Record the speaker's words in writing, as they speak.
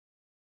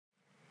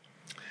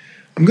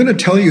I'm going to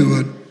tell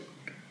you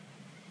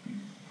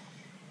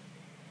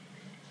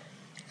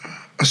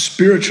a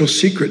spiritual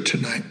secret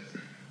tonight.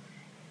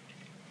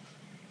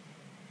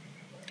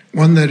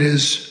 One that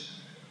is,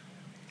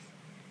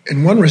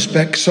 in one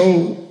respect,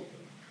 so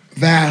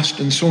vast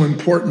and so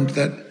important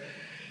that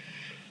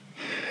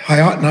I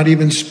ought not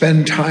even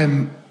spend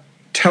time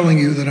telling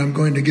you that I'm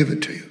going to give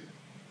it to you.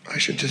 I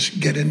should just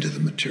get into the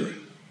material.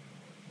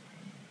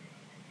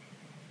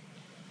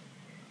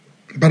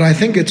 But I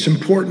think it's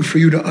important for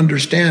you to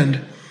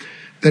understand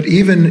that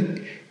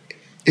even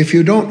if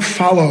you don't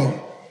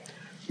follow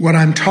what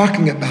I'm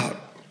talking about,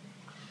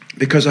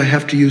 because I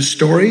have to use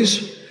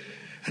stories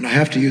and I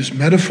have to use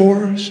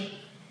metaphors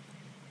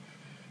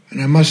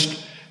and I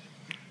must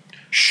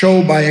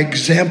show by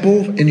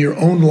example in your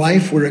own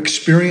life where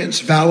experience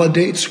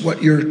validates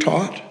what you're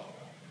taught.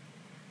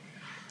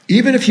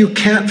 Even if you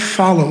can't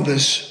follow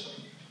this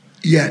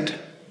yet,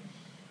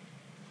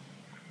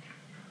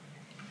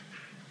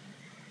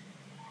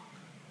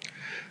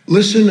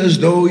 listen as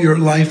though your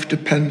life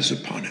depends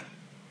upon it.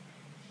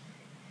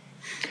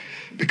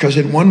 Because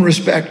in one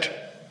respect,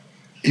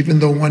 even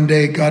though one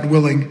day, God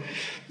willing,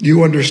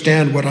 you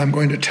understand what I'm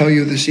going to tell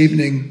you this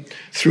evening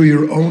through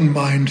your own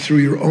mind, through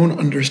your own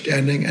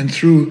understanding, and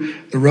through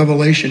the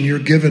revelation you're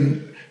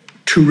given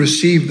to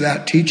receive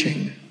that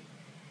teaching.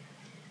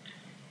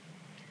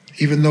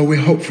 Even though we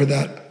hope for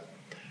that,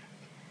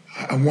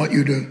 I want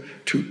you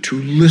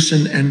to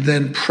listen and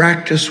then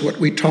practice what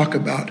we talk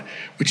about,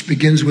 which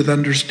begins with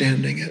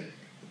understanding it.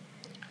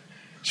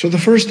 So the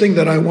first thing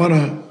that I want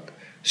to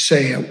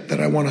say, that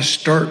I want to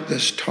start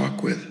this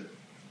talk with,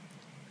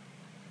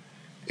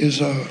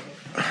 is a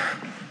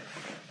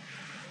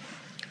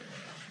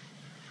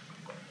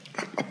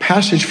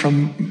passage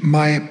from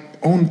my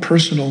own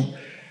personal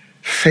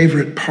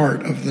favorite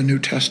part of the New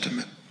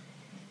Testament.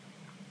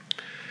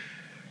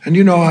 And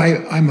you know,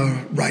 I'm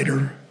a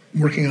writer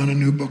working on a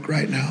new book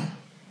right now.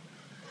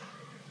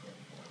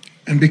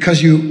 And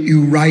because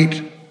you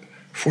write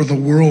for the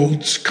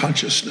world's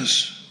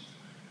consciousness,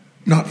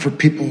 not for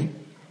people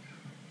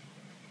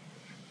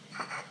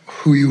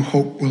who you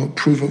hope will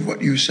approve of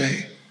what you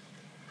say,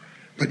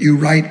 but you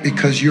write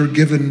because you're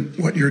given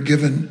what you're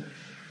given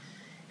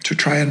to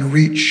try and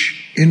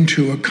reach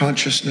into a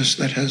consciousness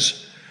that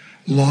has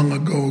long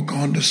ago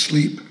gone to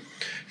sleep.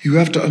 You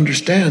have to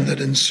understand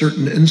that in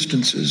certain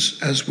instances,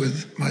 as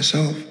with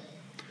myself,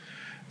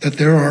 that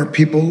there are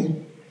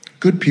people,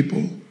 good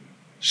people,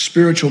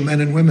 spiritual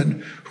men and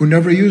women, who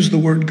never use the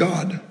word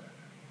God.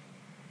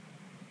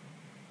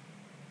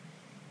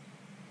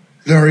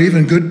 There are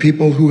even good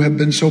people who have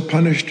been so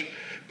punished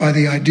by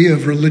the idea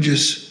of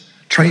religious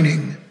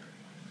training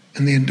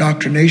and the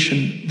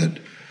indoctrination that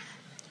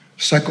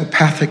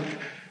psychopathic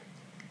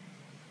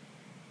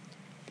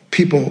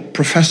people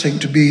professing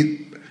to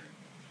be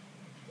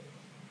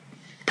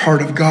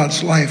part of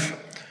God's life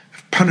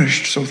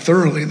punished so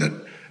thoroughly that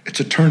it's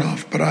a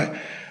turnoff. But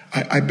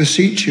I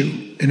beseech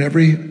you in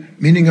every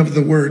meaning of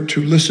the word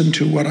to listen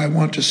to what I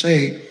want to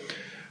say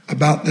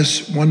about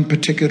this one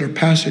particular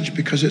passage,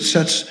 because it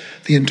sets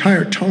the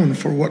entire tone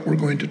for what we're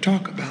going to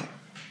talk about.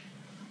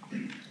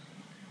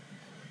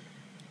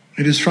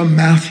 It is from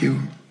Matthew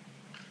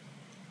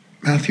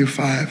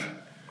 5,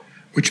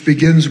 which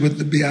begins with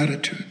the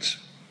Beatitudes.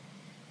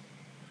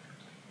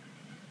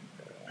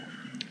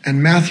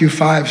 And Matthew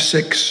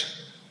 5:6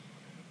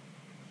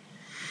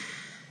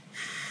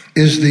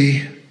 is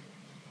the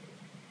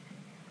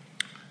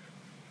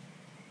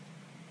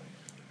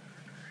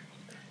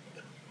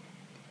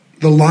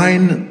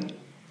line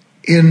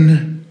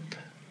in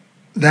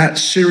that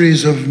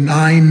series of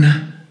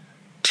 9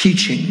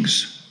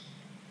 teachings.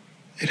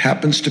 It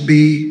happens to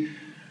be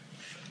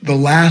the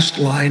last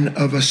line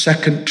of a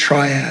second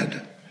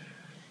triad.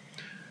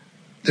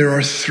 There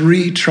are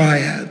 3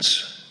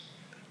 triads.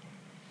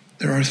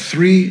 There are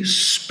 3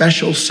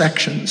 special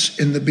sections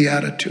in the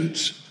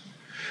Beatitudes.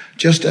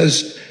 Just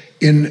as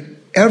in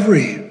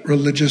every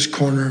religious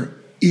corner,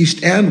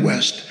 east and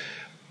west,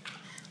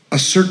 a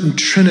certain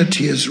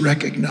trinity is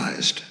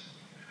recognized.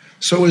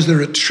 So is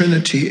there a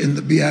trinity in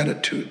the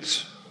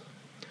Beatitudes.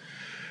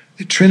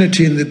 The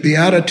trinity in the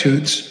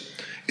Beatitudes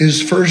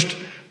is first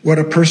what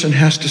a person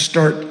has to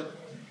start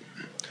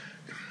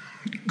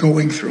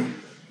going through.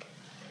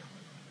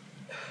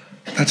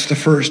 That's the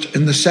first.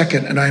 And the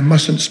second, and I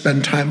mustn't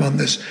spend time on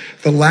this,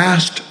 the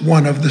last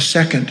one of the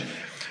second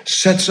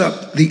sets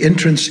up the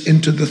entrance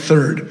into the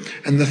third.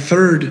 And the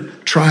third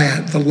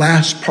triad, the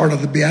last part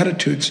of the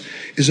Beatitudes,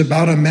 is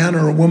about a man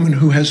or a woman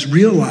who has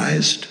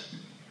realized,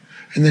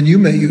 and then you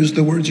may use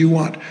the words you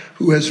want,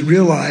 who has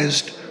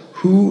realized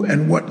who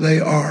and what they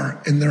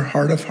are in their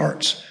heart of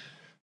hearts.